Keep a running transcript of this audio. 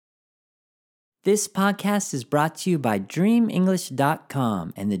This podcast is brought to you by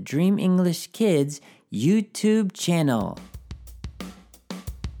DreamEnglish.com and the Dream English Kids YouTube channel.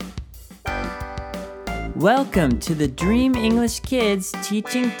 Welcome to the Dream English Kids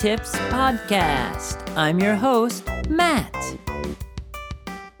Teaching Tips Podcast. I'm your host, Matt.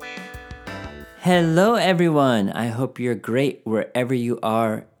 Hello, everyone. I hope you're great wherever you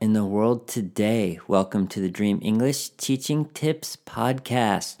are in the world today. Welcome to the Dream English Teaching Tips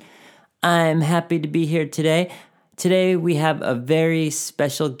Podcast. I'm happy to be here today. Today we have a very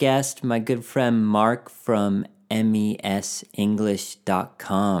special guest, my good friend Mark from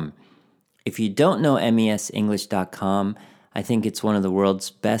mesenglish.com. If you don't know mesenglish.com, I think it's one of the world's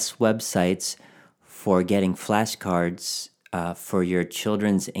best websites for getting flashcards for your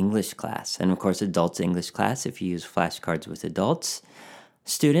children's English class. And of course, adults English class if you use flashcards with adults.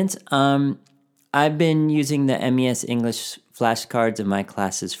 Students, I've been using the MES English flashcards in my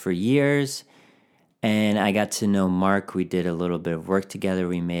classes for years, and I got to know Mark. We did a little bit of work together.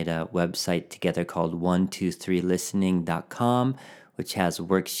 We made a website together called 123listening.com, which has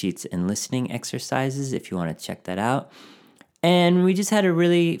worksheets and listening exercises if you want to check that out. And we just had a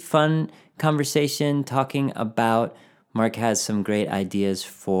really fun conversation talking about Mark has some great ideas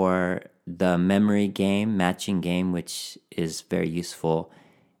for the memory game, matching game, which is very useful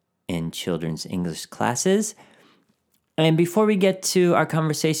in children's English classes. And before we get to our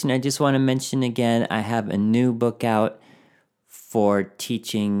conversation, I just want to mention again, I have a new book out for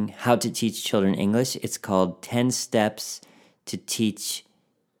teaching how to teach children English. It's called 10 Steps to Teach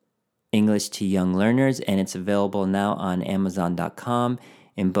English to Young Learners, and it's available now on Amazon.com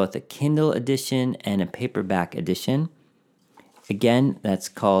in both a Kindle edition and a paperback edition. Again, that's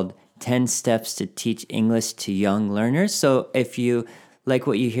called 10 Steps to Teach English to Young Learners. So if you like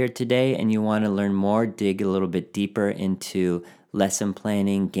what you hear today and you want to learn more, dig a little bit deeper into lesson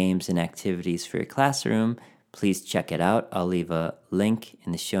planning, games, and activities for your classroom, please check it out. I'll leave a link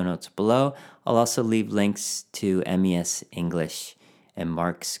in the show notes below. I'll also leave links to MES English and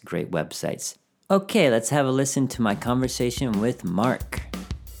Mark's great websites. Okay, let's have a listen to my conversation with Mark.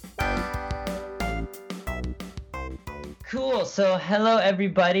 Cool. So hello,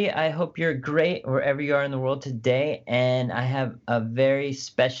 everybody. I hope you're great wherever you are in the world today. And I have a very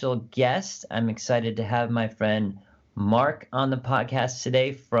special guest. I'm excited to have my friend Mark on the podcast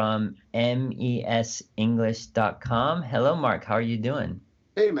today from mesenglish.com. Hello, Mark. How are you doing?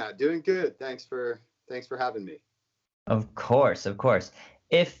 Hey, Matt. Doing good. Thanks for having me. Of course.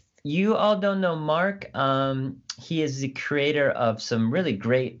 If you all don't know Mark, he is the creator of some really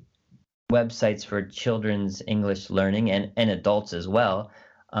great websites for children's English learning and adults as well.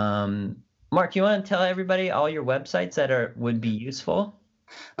 Mark, you want to tell everybody all your websites that would be useful?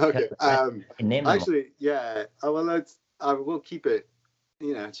 Okay. Actually, yeah. Well, I will keep it.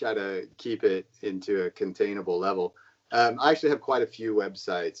 Try to keep it into a containable level. I actually have quite a few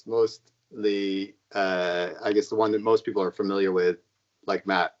websites. Mostly, I guess the one that most people are familiar with, like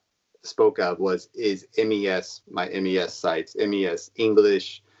Matt spoke of, is MES. My MES sites, MES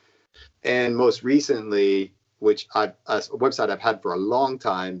English. And most recently, which a website I've had for a long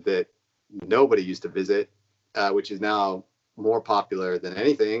time that nobody used to visit, which is now more popular than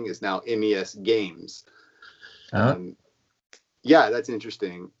anything, is now MES Games. Yeah, that's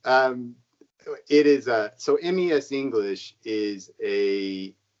interesting. It is so MES English is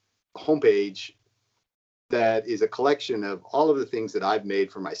a homepage that is a collection of all of the things that I've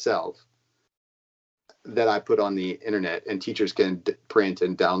made for myself that I put on the internet, and teachers can print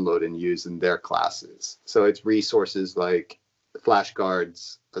and download and use in their classes. So it's resources like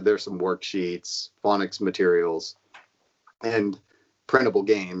flashcards, there's some worksheets, phonics materials, and printable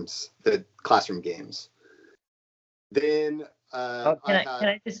games, the classroom games. Then can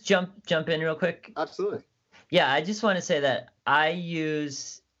I just jump in real quick? Absolutely. Yeah, I just want to say that I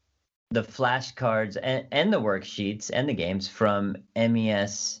use the flashcards and the worksheets and the games from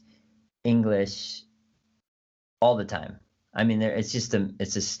MES English all the time. I mean,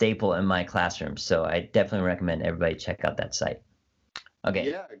 it's a staple in my classroom. So I definitely recommend everybody check out that site.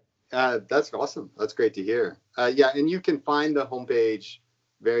 Okay. Yeah, that's awesome. That's great to hear. Yeah, and you can find the homepage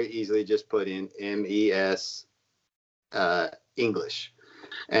very easily. Just put in MES English,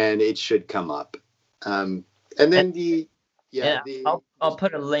 and it should come up. And then I'll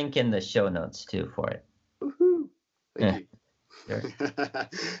put a link in the show notes too for it. Woohoo! Thank you.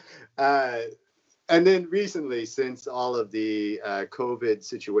 Sure. And then recently, since all of the COVID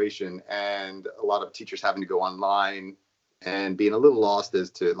situation and a lot of teachers having to go online and being a little lost as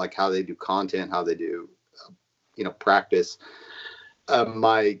to like how they do content, how they do, practice,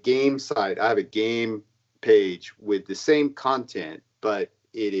 my game site, I have a game page with the same content, but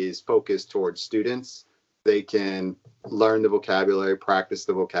it is focused towards students. They can learn the vocabulary, practice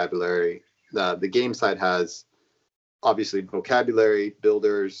the vocabulary. The game side has obviously vocabulary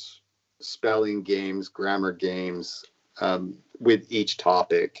builders, spelling games, grammar games, with each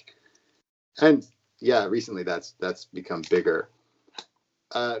topic. And yeah, recently that's become bigger.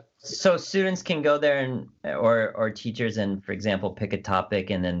 So students can go there and or teachers and, for example, pick a topic,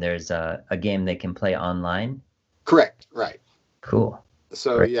 and then there's a game they can play online. Correct. Right. Cool.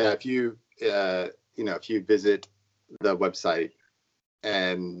 So Great. yeah, if you if you visit the website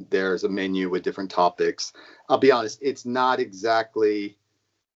and there's a menu with different topics, I'll be honest, it's not exactly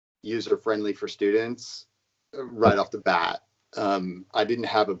user friendly for students right off the bat. I didn't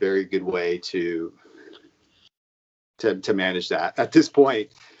have a very good way to manage that at this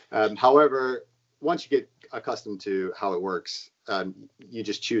point. However, once you get accustomed to how it works, you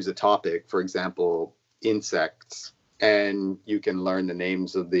just choose a topic, for example, insects, and you can learn the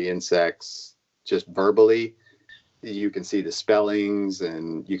names of the insects just verbally. You can see the spellings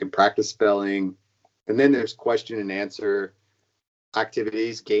and you can practice spelling. And then there's question and answer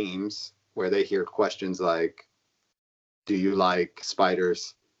activities, games, where they hear questions like, do you like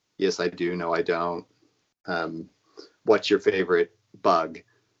spiders? Yes, I do. No, I don't. What's your favorite bug?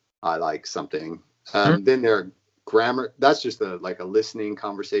 I like something. Then there are grammar. That's just a listening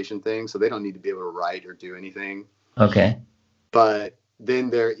conversation thing. So they don't need to be able to write or do anything. Okay. But then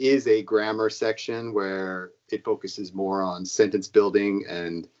there is a grammar section where it focuses more on sentence building.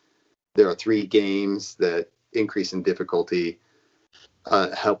 And there are 3 games that increase in difficulty,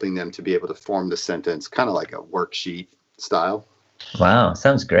 helping them to be able to form the sentence, kind of like a worksheet style. Wow.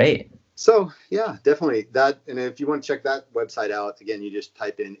 Sounds great. So yeah, definitely that. And if you want to check that website out, again, you just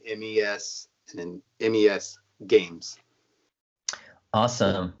type in MES and then MES games.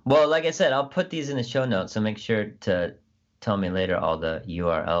 Awesome. Well, like I said, I'll put these in the show notes, so make sure to tell me later all the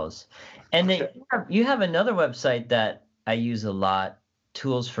URLs. And then you have another website that I use a lot,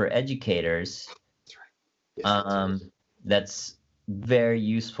 Tools for Educators. That's right. Yes, that's very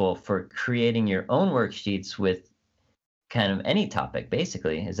useful for creating your own worksheets with kind of any topic,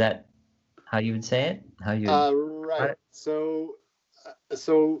 basically. Is that how you would say it? How you? Right. So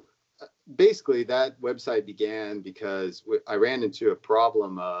basically, that website began because I ran into a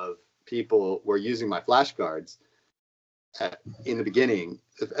problem of people were using my flashcards in the beginning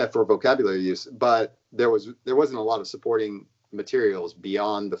for vocabulary use, but there wasn't a lot of supporting materials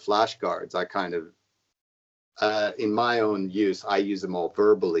beyond the flashcards. I kind of, in my own use, I use them all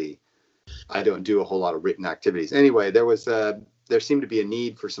verbally. I don't do a whole lot of written activities. Anyway, there seemed to be a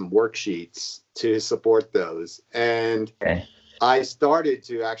need for some worksheets to support those. And I started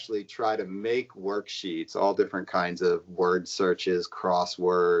to actually try to make worksheets, all different kinds of word searches,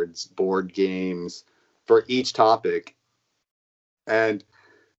 crosswords, board games for each topic. And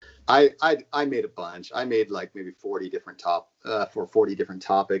I made a bunch. I made like maybe 40 different for 40 different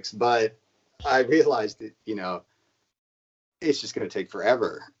topics, but I realized that, it's just going to take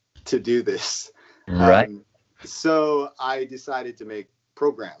forever to do this. Right. So I decided to make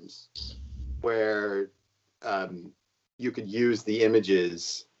programs where you could use the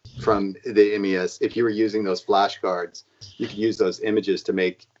images from the MES. If you were using those flashcards, you could use those images to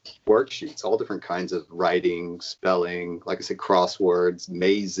make worksheets, all different kinds of writing, spelling, like I said, crosswords,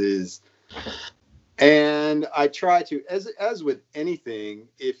 mazes. And I try to, as with anything,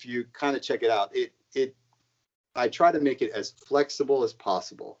 if you kind of check it out, I try to make it as flexible as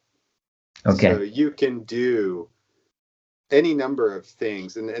possible. Okay. So you can do any number of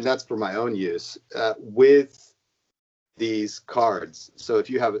things, and that's for my own use, with these cards. So if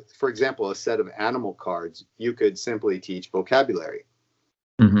you have, for example, a set of animal cards, you could simply teach vocabulary.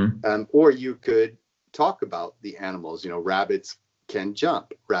 Mm-hmm. Or you could talk about the animals. Rabbits can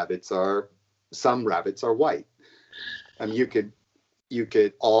jump. Some rabbits are white.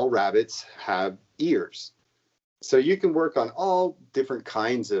 All rabbits have ears. So you can work on all different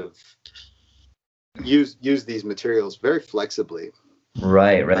kinds of use these materials very flexibly.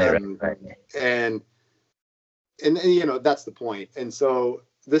 Right. And that's the point. And so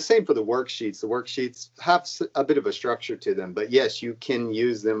the same for the worksheets. The worksheets have a bit of a structure to them, but yes, you can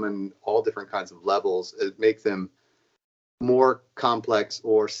use them in all different kinds of levels. Make them more complex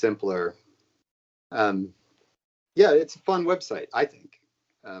or simpler. Yeah, it's a fun website, I think.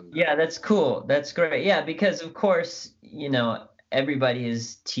 Yeah, that's cool. That's great. Yeah, because of course, everybody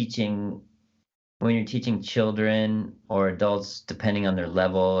is teaching. When you're teaching children or adults, depending on their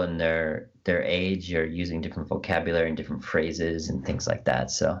level and their age, you're using different vocabulary and different phrases and things like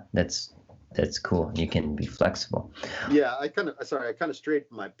that. So that's cool. You can be flexible. Yeah, I kind of strayed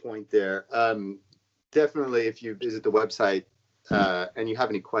from my point there. Definitely, if you visit the website, and you have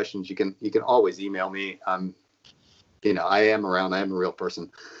any questions, you can always email me. I am around. I am a real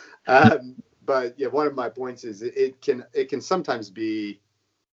person. But yeah, one of my points is it can sometimes be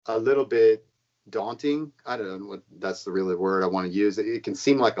a little bit daunting. I don't know what that's the really word I want to use. It can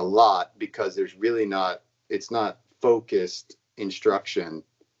seem like a lot because there's really it's not focused instruction.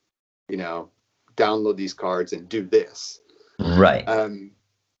 Download these cards and do this. Right.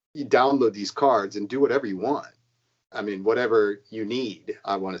 You download these cards and do whatever you want. I mean, whatever you need,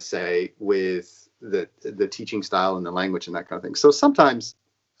 I want to say, with the teaching style and the language and that kind of thing. So sometimes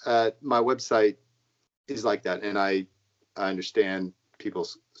my website is like that, and I understand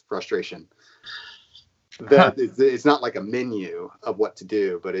people's frustration. That it's not like a menu of what to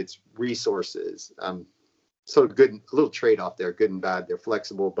do, but it's resources. So good, a little trade-off there, good and bad. They're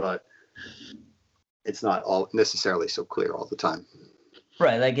flexible, but it's not all necessarily so clear all the time.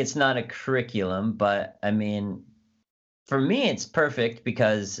 Right, like it's not a curriculum, but I mean, for me, it's perfect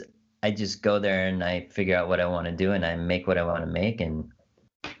because I just go there and I figure out what I want to do and I make what I want to make, and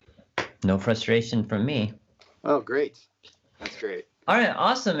no frustration from me. Oh, great. That's great. All right,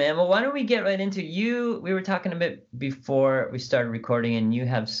 awesome, man. Well, why don't we get right into you? We were talking a bit before we started recording, and you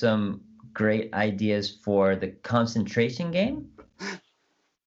have some great ideas for the concentration game.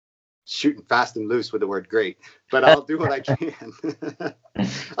 Shooting fast and loose with the word great, but I'll do what I can.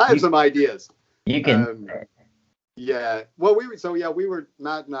 I have some ideas. You can. Yeah. Well,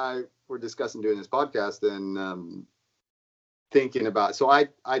 Matt and I were discussing doing this podcast and thinking about, so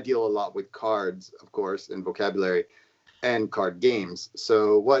I deal a lot with cards, of course, and vocabulary and card games.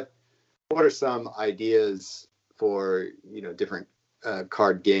 So what are some ideas for, different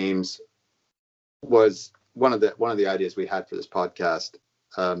card games was one of the ideas we had for this podcast.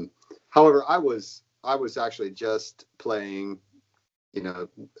 However, I was actually just playing,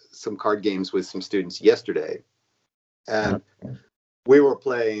 some card games with some students yesterday, and we were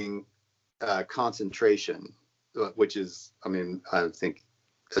playing concentration, which is, I think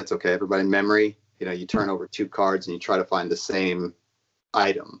that's okay. Everybody, memory. You turn over 2 cards and you try to find the same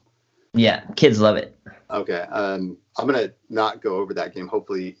item. Yeah, kids love it. Okay, I'm gonna not go over that game.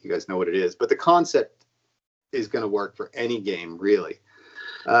 Hopefully, you guys know what it is, but the concept is going to work for any game, really.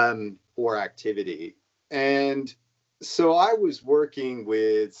 Or activity. And so I was working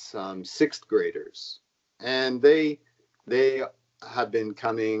with some 6th graders, and they have been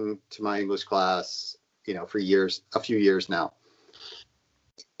coming to my English class, for a few years now.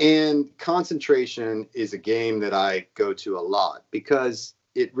 And concentration is a game that I go to a lot because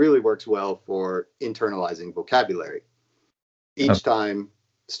it really works well for internalizing vocabulary. Each time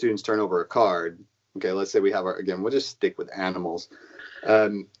students turn over a card, okay, let's say we have we'll just stick with animals.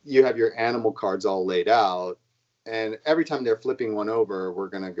 You have your animal cards all laid out, and every time they're flipping one over, we're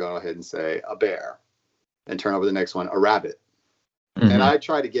going to go ahead and say a bear and turn over the next one, a rabbit. Mm-hmm. And I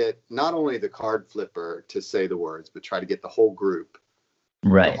try to get not only the card flipper to say the words, but try to get the whole group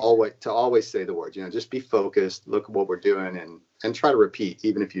right to always say the words. Just be focused, look at what we're doing, and try to repeat.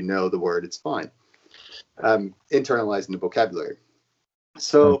 Even if you know the word, it's fine. Internalizing the vocabulary.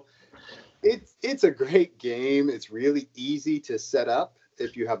 So it's a great game. It's really easy to set up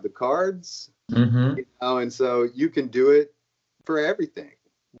if you have the cards. Mm-hmm. And so you can do it for everything.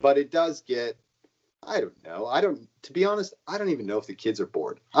 But it does get, I don't know. To be honest, I don't even know if the kids are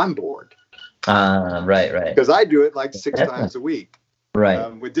bored. I'm bored. Right. Because I do it like 6 times a week.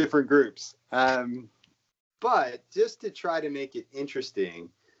 Right. With different groups. But just to try to make it interesting,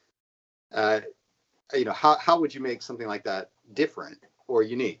 how would you make something like that different or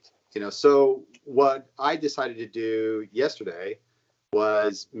unique? So what I decided to do yesterday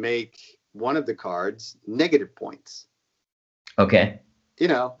was make one of the cards negative points. Okay.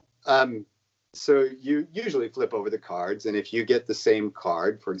 So you usually flip over the cards, and if you get the same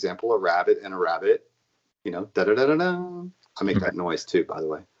card, for example, a rabbit and a rabbit, da-da-da-da-da. I make that noise too, by the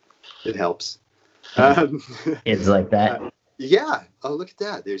way. It helps. It's like that. Yeah. Oh, look at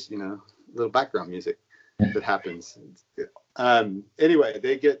that. There's, little background music that happens. Anyway,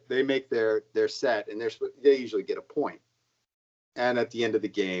 they make their set, and they usually get a point. And at the end of the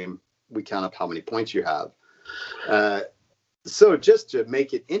game, we count up how many points you have. So just to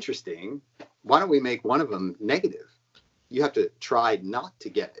make it interesting, why don't we make one of them negative? You have to try not to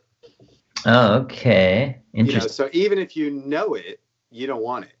get it. Oh, okay. Interesting. So even if you know it, you don't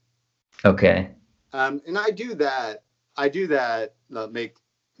want it. Okay. And I do that.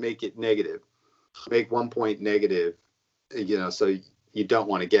 Make it negative. Make 1 point negative. So you don't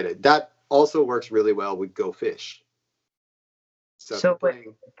want to get it. That also works really well with Go Fish. So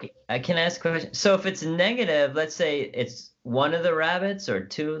I can ask a question. So if it's negative, let's say it's one of the rabbits or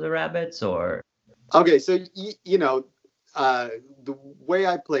 2 of the rabbits, or okay. So the way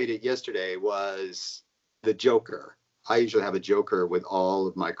I played it yesterday was the Joker. I usually have a Joker with all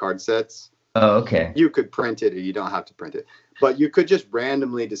of my card sets. Oh, okay. You could print it or you don't have to print it, but you could just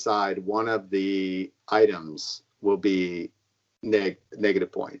randomly decide one of the items will be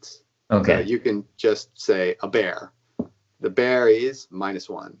negative points. So Okay. you can just say a bear. The bear is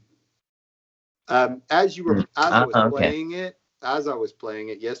 -1. Okay. As I was playing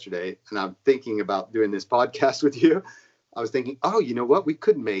it yesterday, and I'm thinking about doing this podcast with you, I was thinking, oh, you know what? We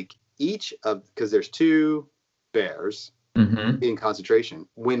could make because there's two bears Mm-hmm. in concentration.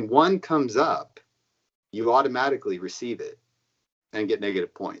 When one comes up, you automatically receive it and get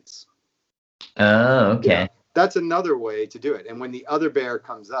negative points. Oh, Yeah, okay. that's another way to do it. And when the other bear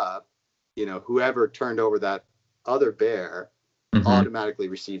comes up, whoever turned over that other bear Mm-hmm. automatically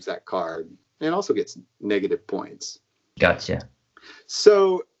receives that card and also gets negative points. Gotcha.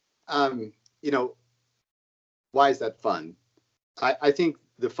 So, um, you know, why is that fun? I think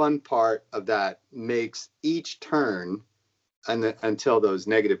the fun part of that makes each turn until those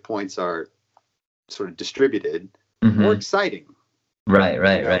negative points are sort of distributed more Mm-hmm. exciting. Right, You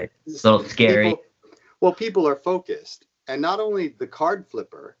right, know, right. A little scary. people are focused, and not only the card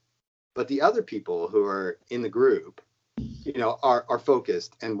flipper, but the other people who are in the group, are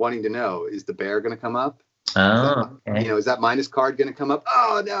focused and wanting to know, is the bear going to come up? Is that, Oh, okay. is that minus card going to come up?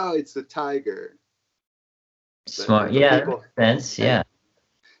 Oh no, it's the tiger. Smart. For Yeah, that people, makes sense. and Yeah.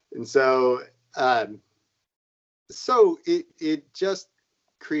 and so it just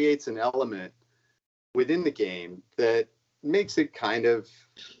creates an element within the game that makes it kind of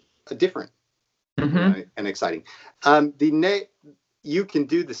different, Mm-hmm. and exciting. You can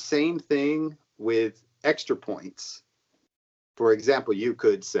do the same thing with extra points. For example, you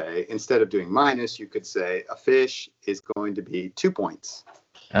could say, instead of doing minus, you could say a fish is going to be 2 points.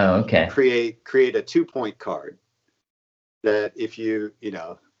 Oh, okay. Create a 2-point card that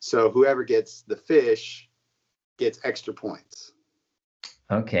so whoever gets the fish gets extra points.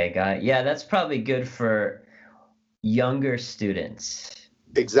 Okay, got it. Yeah, that's probably good for younger students.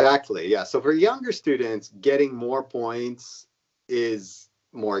 Exactly. Yeah. So for younger students, getting more points is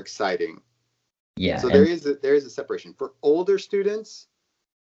more exciting. Yeah, So and there is a separation. For older students,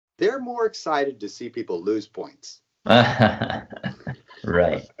 they're more excited to see people lose points. right,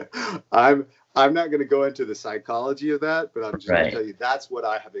 I'm I'm not going to go into the psychology of that, but I'm just going to right, tell you that's what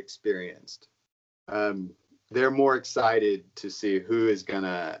I have experienced. Um, they're more excited to see who is going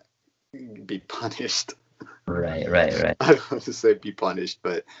to be punished. right. I don't want to say be punished,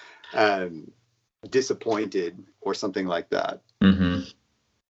 but um, disappointed or something like that. Mm-hmm.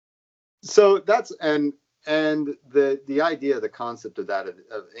 So that's and the idea, the concept of that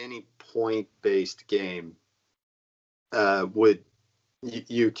of any point based game would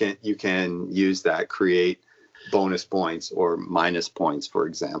you can use that, create bonus points or minus points, for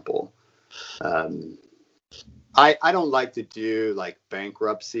example. um, I don't like to do like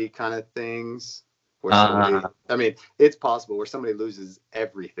bankruptcy kind of things where somebody, Uh, I mean, it's possible where somebody loses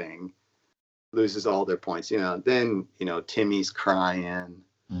everything, loses all their points, then Timmy's crying and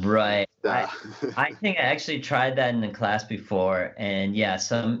right. stuff. I think I actually tried that in the class before, and yeah,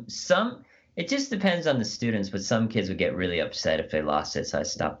 some it just depends on the students, but some kids would get really upset if they lost it, so I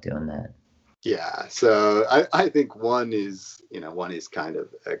stopped doing that. Yeah, so I think one is kind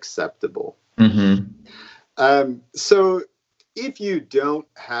of acceptable. Mm-hmm. So if you don't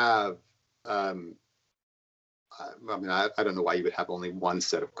have, um, I mean, I don't know why you would have only one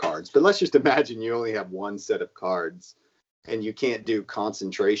set of cards, but let's just imagine you only have one set of cards and you can't do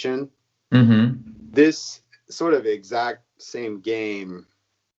concentration. Mm-hmm. This sort of exact same game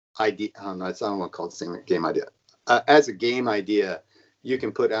idea, I don't know, I don't want to call it the same game idea. As a game idea, you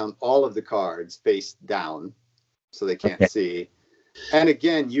can put down all of the cards face down so they can't Okay. see. And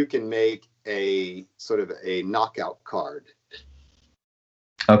again, you can make a sort of a knockout card.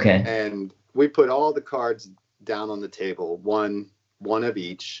 Okay. And we put all the cards down on the table, one of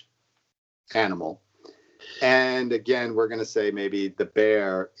each animal. And again, we're going to say maybe the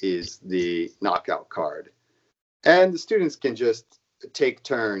bear is the knockout card. And the students can just take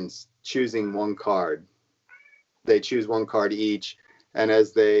turns choosing one card. They choose one card each, and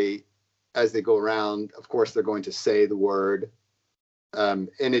as they go around, of course, they're going to say the word.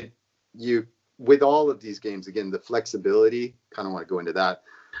 And you with all of these games, again, the flexibility. Kind of want to go into that.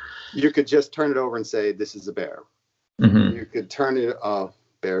 You could just turn it over and say, "This is a bear." Mm-hmm. You could turn it. Oh,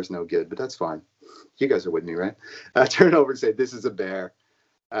 bear's no good, but that's fine. You guys are with me, right? Turn it over and say, "This is a bear,"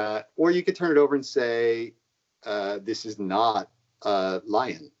 or you could turn it over and say, "This is not a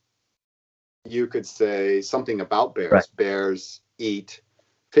lion." You could say something about Right. bears. Bears eat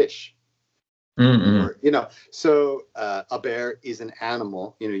fish. Mm-mm. or so a bear is an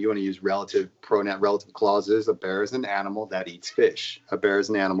animal. You want to use relative clauses. A bear is an animal that eats fish. A bear is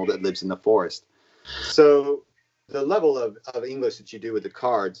an animal that lives in the forest. So the level of English that you do with the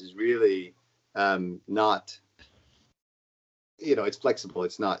cards is really not, it's flexible.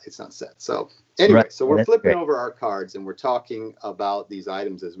 It's not set. So Right. anyway, so Yeah, we're that's flipping great. over our cards and we're talking about these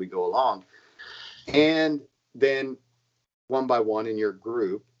items as we go along. And then one by one in your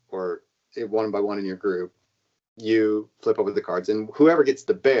group, or one by one in your group, you flip over the cards, and whoever gets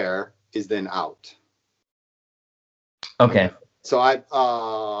the bear is then out. Okay. Okay. So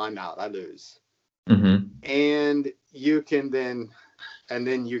I'm out. I lose. Mm-hmm. And you can then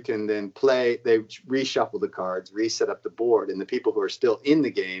play. They reshuffle the cards, reset up the board, and the people who are still in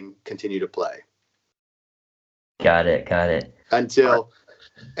the game continue to play Got it. Got it. until.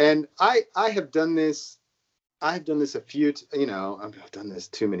 And I have done this. I've done this a few. I've done this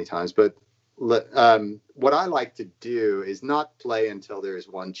too many times, but what I like to do is not play until there is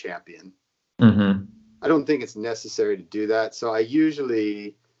one champion. Mm-hmm. I don't think it's necessary to do that. So I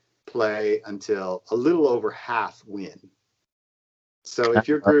usually play until a little over half win. So if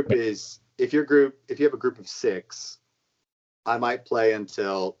you have a group of 6, I might play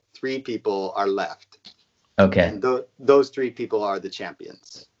until 3 people are left. Okay. And those 3 people are the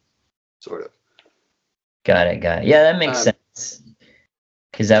champions, sort of. Got it. Got it. Yeah, that makes sense.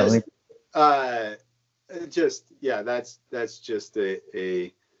 Because that would. That's just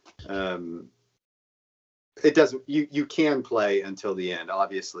a it doesn't you can play until the end,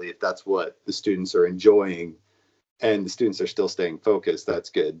 obviously, if that's what the students are enjoying and the students are still staying focused. That's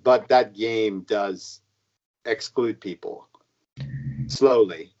good, but that game does exclude people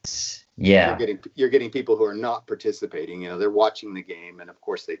slowly. Yeah. You're getting people who are not participating. They're watching the game, and of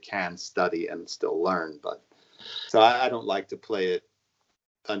course they can study and still learn, but so I don't like to play it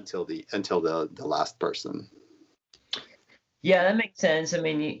until the last person. Yeah, that makes sense. I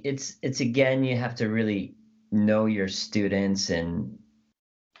mean, it's again, you have to really know your students and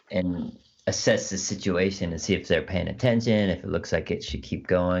assess the situation and see if they're paying attention, if it looks like it should keep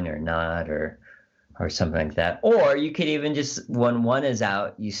going or not, or something like that. Or you could even just, when one is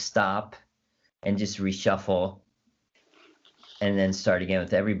out, you stop and just reshuffle and then start again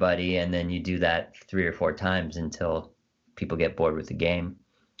with everybody, and then you do that 3 or 4 times until people get bored with the game.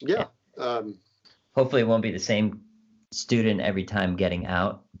 Yeah. Hopefully it won't be the same student every time getting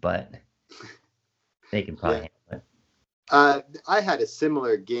out, but they can probably handle it. I had a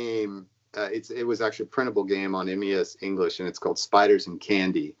similar game. It was actually a printable game on MES English, and it's called Spiders and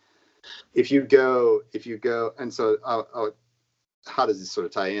Candy. If you go, and so how does this sort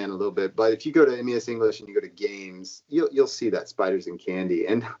of tie in a little bit? But if you go to MES English and you go to games, you'll see that Spiders and Candy,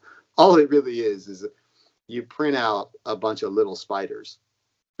 and all it really is you print out a bunch of little spiders,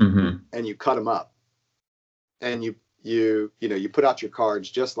 Mm-hmm. and you cut them up, and you put out your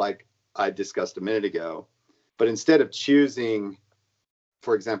cards just like I discussed a minute ago, but instead of choosing,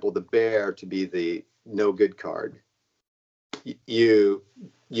 for example, the bear to be the no good card, you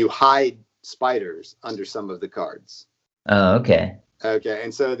hide spiders under some of the cards. Oh, okay. Okay,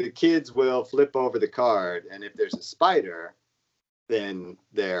 and so the kids will flip over the card, and if there's a spider, then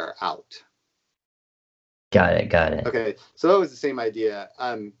they're out. Got it. Okay, so that was the same idea.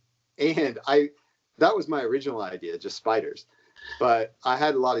 And that was my original idea, just spiders. But I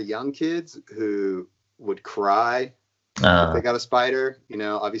had a lot of young kids who would cry if they got a spider.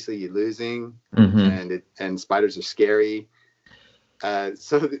 Obviously you're losing, mm-hmm. and spiders are scary.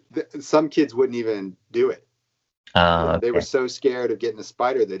 So some kids wouldn't even do it. Okay. They were so scared of getting a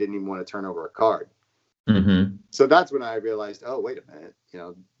spider they didn't even want to turn over a card. Mm-hmm. So that's when I realized, oh, wait a minute,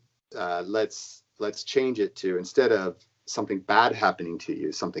 let's change it to, instead of something bad happening to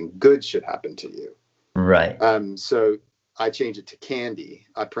you, something good should happen to you. Right. So I changed it to candy.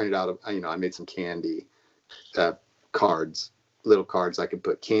 I printed out, I made some candy cards, little cards. I could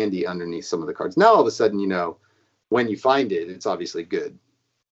put candy underneath some of the cards. Now all of a sudden, when you find it, it's obviously good.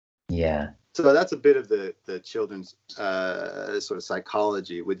 Yeah. So that's a bit of the children's sort of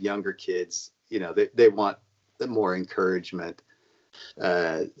psychology with younger kids. They want more encouragement.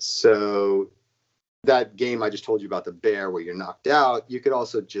 So that game I just told you about, the bear where you're knocked out, you could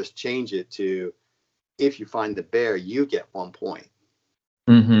also just change it to, if you find the bear, you get 1 point.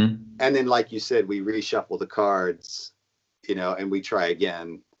 Mm-hmm. And then, like you said, we reshuffle the cards, and we try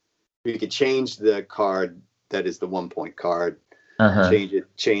again. We could change the card that is the 1 point card. Uh-huh.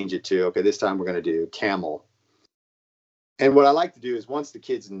 Change it to, okay, this time we're going to do camel. And what I like to do is, once the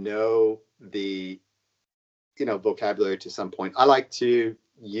kids know the vocabulary to some point, I like to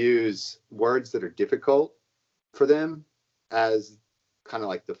use words that are difficult for them as kind of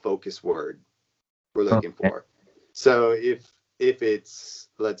like the focus word. we're looking Okay. for. So if it's,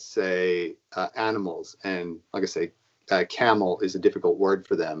 let's say, animals, and like I say, camel is a difficult word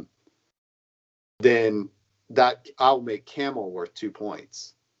for them, then that I'll make camel worth 2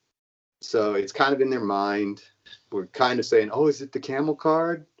 points. So it's kind of in their mind. We're kind of saying, oh, is it the camel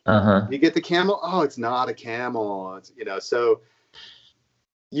card? Uh-huh. You get the camel? Oh, it's not a camel. It's, so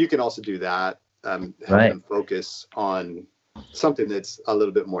you can also do that. Help Right. them focus on something that's a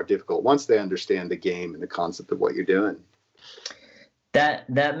little bit more difficult once they understand the game and the concept of what you're doing.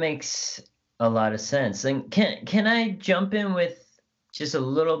 That makes a lot of sense. And can I jump in with just a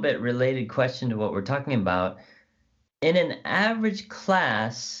little bit related question to what we're talking about? In an average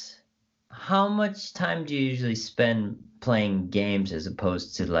class, how much time do you usually spend playing games as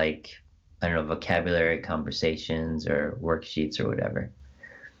opposed to, like, I don't know, vocabulary conversations or worksheets or whatever?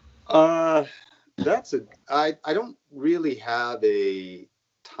 I don't really have a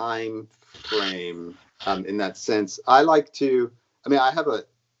time frame in that sense. I like to, I have a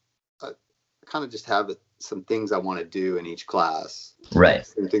kind of just have some things I want to do in each class, Right.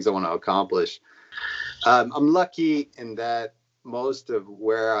 some things I want to accomplish. I'm lucky in that most of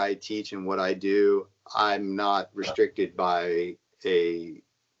where I teach and what I do, I'm not restricted by a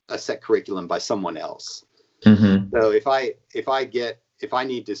set curriculum by someone else. Mm-hmm. So if I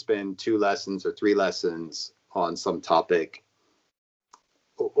need to spend 2 lessons or 3 lessons on some topic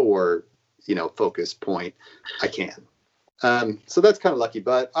or focus point, I can. So that's kind of lucky.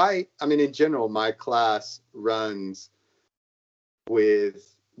 But in general, my class runs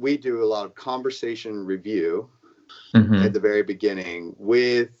we do a lot of conversation review at the very beginning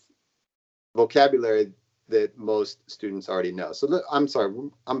with vocabulary that most students already know. So I'm sorry,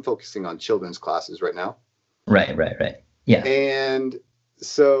 I'm focusing on children's classes right now. Right. Yeah. And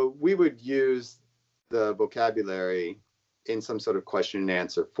so we would use the vocabulary in some sort of question and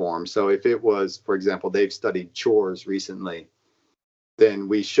answer form. So if it was, for example, they've studied chores recently, then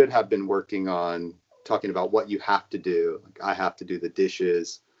we should have been working on talking about what you have to do. Like, I have to do the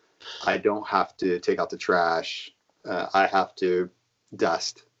dishes. I don't have to take out the trash. I have to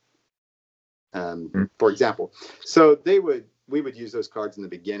dust, for example. So we would use those cards in the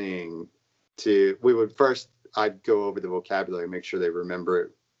beginning I'd go over the vocabulary, make sure they remember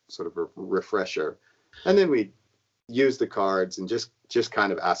it, sort of a refresher. And then we'd use the cards and just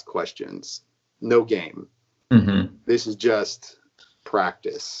kind of ask questions. No game. Mm-hmm. This is just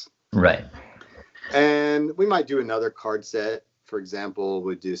practice. Right. And we might do another card set. For example,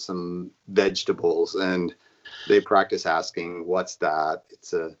 we'd do some vegetables, and they practice asking, what's that?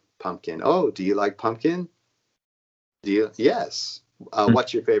 It's a pumpkin. Oh, do you like pumpkin? Yes.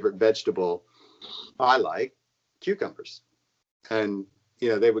 What's your favorite vegetable? I like cucumbers. And,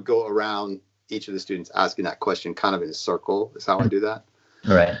 they would go around each of the students asking that question kind of in a circle is how I do that.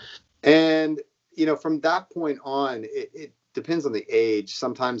 Right. And, from that point on, it depends on the age.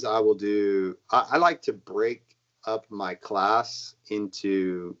 Sometimes I like to break up my class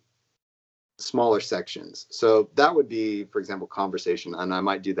into smaller sections. So that would be, for example, conversation. And I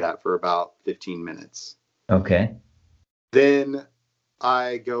might do that for about 15 minutes. Okay. Then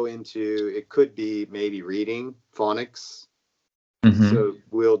I go into, it could be maybe reading, phonics. Mm-hmm. So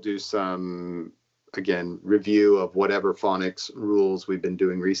we'll do some, again, review of whatever phonics rules we've been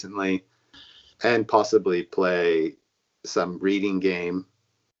doing recently, and possibly play some reading game.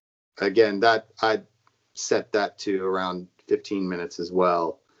 Again, that I'd set that to around 15 minutes as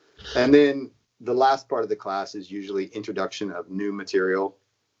well. And then the last part of the class is usually introduction of new material.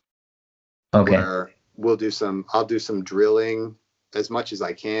 Okay. Where I'll do some drilling as much as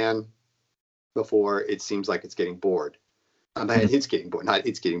I can before it seems like it's getting bored. It's getting bored. Not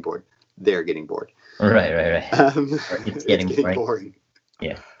it's getting bored. They're getting bored. Right. It's getting boring.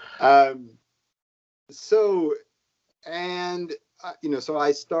 Yeah. So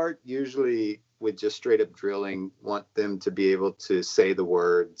I start usually with just straight up drilling, want them to be able to say the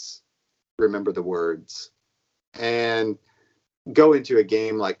words, remember the words, and go into a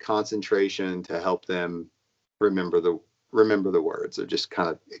game like concentration to help them remember the words, or just kind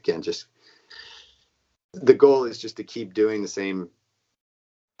of, again, just the goal is just to keep doing the same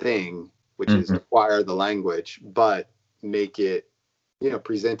thing, which is acquire the language, but make it,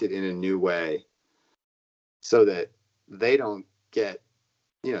 present it in a new way so that they don't get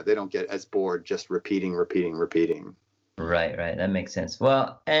as bored just repeating. Right. That makes sense.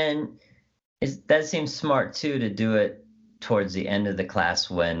 Well, and that seems smart too, to do it towards the end of the class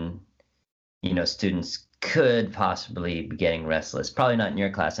when, students could possibly be getting restless. Probably not in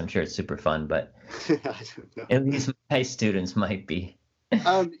your class. I'm sure it's super fun, but I don't know. At least my students might be.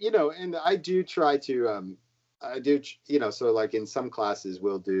 And I do try to, so like in some classes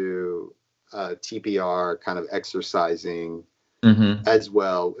we'll do TPR kind of exercising Mm-hmm. as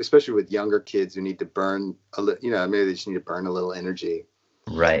well, especially with younger kids who need to burn maybe they just need to burn a little energy.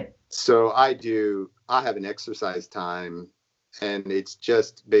 Right. So I have an exercise time, and it's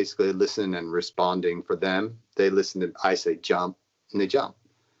just basically listen and responding for them. They listen to, I say jump, and they jump.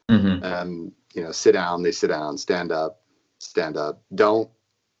 Mm-hmm. Sit down, they sit down, stand up, don't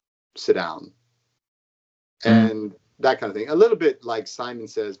sit down. Mm-hmm. And that kind of thing. A little bit like Simon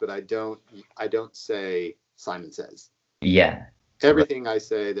Says, but I don't say Simon Says. Yeah. Everything I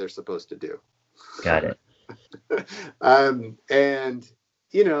say, they're supposed to do. Got it. And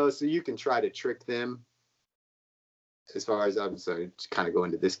so you can try to trick them. As far as I'm sorry, to kind of go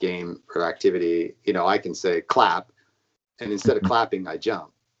into this game or activity, I can say clap, and instead of clapping, I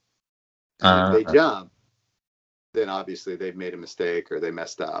jump. And if they jump, then obviously they've made a mistake or they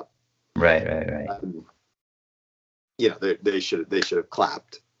messed up. Right. They should have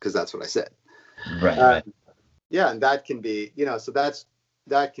clapped, because that's what I said. Right. Yeah, and that can be, so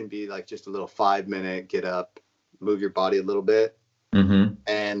that can be like just a little 5-minute get up, move your body a little bit, Mm-hmm.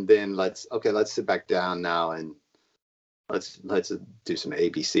 and then let's sit back down now and let's do some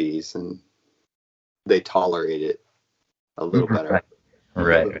ABCs, and they tolerate it a little better.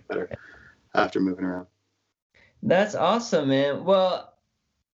 Right. A little better after moving around. That's awesome, man. Well,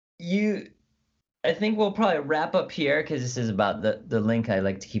 I think we'll probably wrap up here, because this is about the link I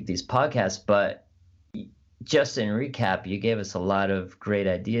like to keep these podcasts. But just in recap, you gave us a lot of great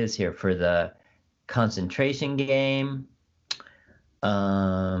ideas here for the concentration game,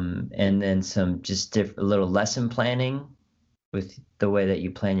 and then some just a little lesson planning with the way that you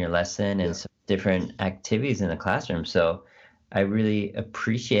plan your lesson, and some different activities in the classroom. So I really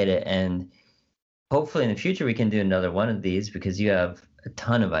appreciate it, and hopefully in the future we can do another one of these, because you have a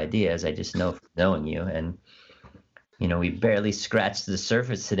ton of ideas. I just know from knowing you, and we barely scratched the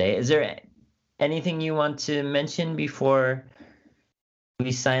surface today. Is there anything you want to mention before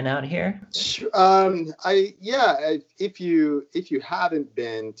we sign out here? If you haven't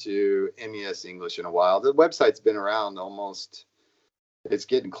been to MES English in a while, the website's been around it's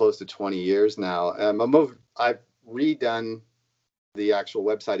getting close to 20 years now. I've redone the actual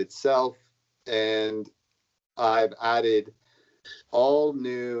website itself, and I've added all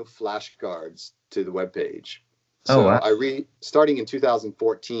new flashcards to the webpage. So wow. Starting in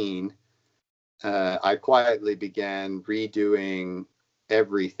 2014, I quietly began redoing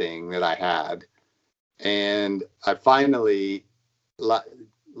everything that I had, and I finally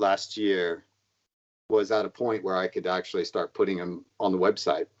last year was at a point where I could actually start putting them on the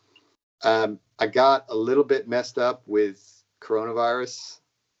website. I got a little bit messed up with coronavirus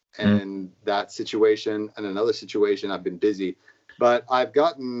and that situation, and another situation. I've been busy, but I've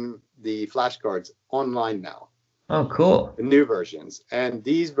gotten the flashcards online now. Oh, cool. The new versions. And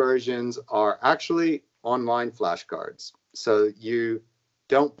these versions are actually online flashcards. So you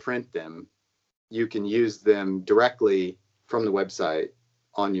don't print them. You can use them directly from the website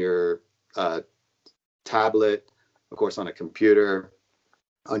on your tablet, of course, on a computer,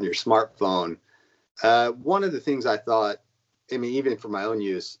 on your smartphone. One of the things I thought, even for my own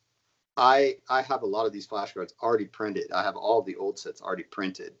use, I have a lot of these flashcards already printed. I have all the old sets already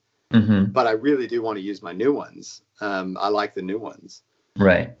printed. Mm-hmm. But I really do want to use my new ones. I like the new ones.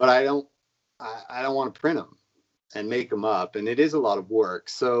 Right. But I don't want to print them and make them up, and it is a lot of work.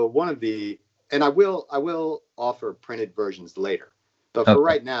 So I will offer printed versions later. But for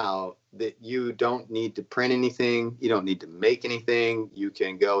right now, that you don't need to print anything, you don't need to make anything. You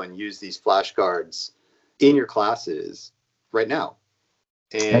can go and use these flashcards in your classes right now.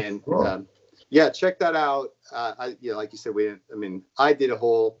 And cool. Check that out. Like you said, I did a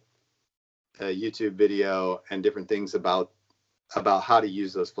whole YouTube video and different things about how to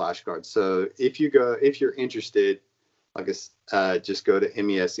use those flashcards. So if you're interested, just go to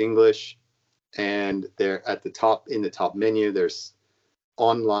MES English, and there at the top, in the top menu, there's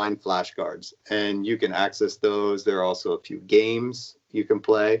online flashcards, and you can access those. There are also a few games you can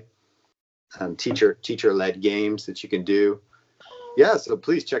play, teacher-led games that you can do. Yeah, so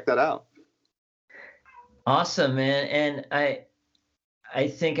please check that out. Awesome, man. And I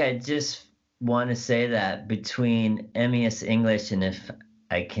think I just want to say that between MES English, and if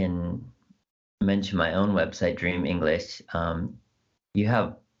I can mention my own website, Dream English, you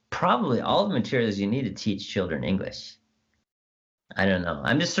have probably all the materials you need to teach children English. I don't know.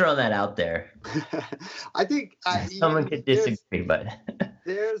 I'm just throwing that out there. I think someone could disagree, but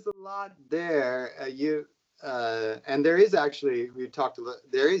there's a lot there. And there is actually,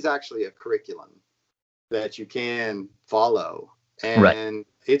 there is actually a curriculum that you can follow, and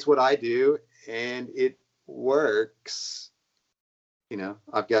it's what I do, and it works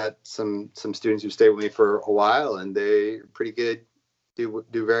I've got some students who stay with me for a while, and they're pretty good, do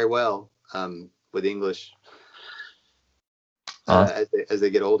very well with English Awesome. as they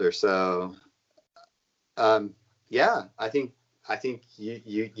get older. So yeah, I think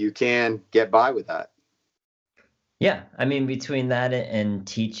you can get by with that. Yeah, I mean, between that and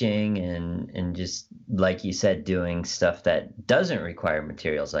teaching and just like you said, doing stuff that doesn't require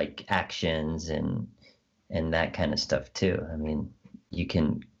materials like actions and that kind of stuff too. I mean, you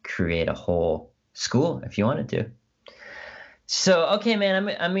can create a whole school if you wanted to. So, okay, man,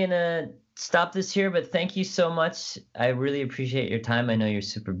 I'm gonna stop this here, but thank you so much. I really appreciate your time. I know you're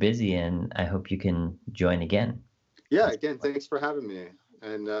super busy, and I hope you can join again. Yeah, again, thanks for having me,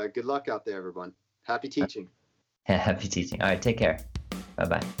 and good luck out there, everyone. Happy teaching. Happy teaching. All right, take care. Bye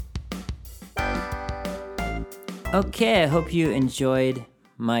bye. Okay, I hope you enjoyed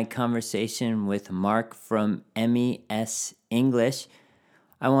my conversation with Mark from MES English.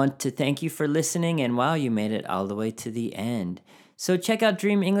 I want to thank you for listening, and wow, you made it all the way to the end. So check out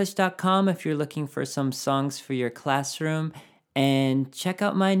dreamenglish.com if you're looking for some songs for your classroom, and check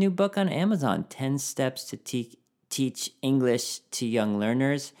out my new book on Amazon, 10 Steps to Teach English to Young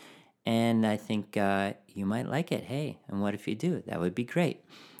Learners. And I think you might like it. Hey, and what if you do? That would be great.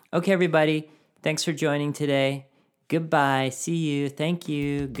 Okay, everybody, thanks for joining today. Goodbye. See you. Thank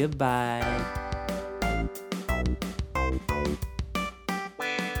you. Goodbye.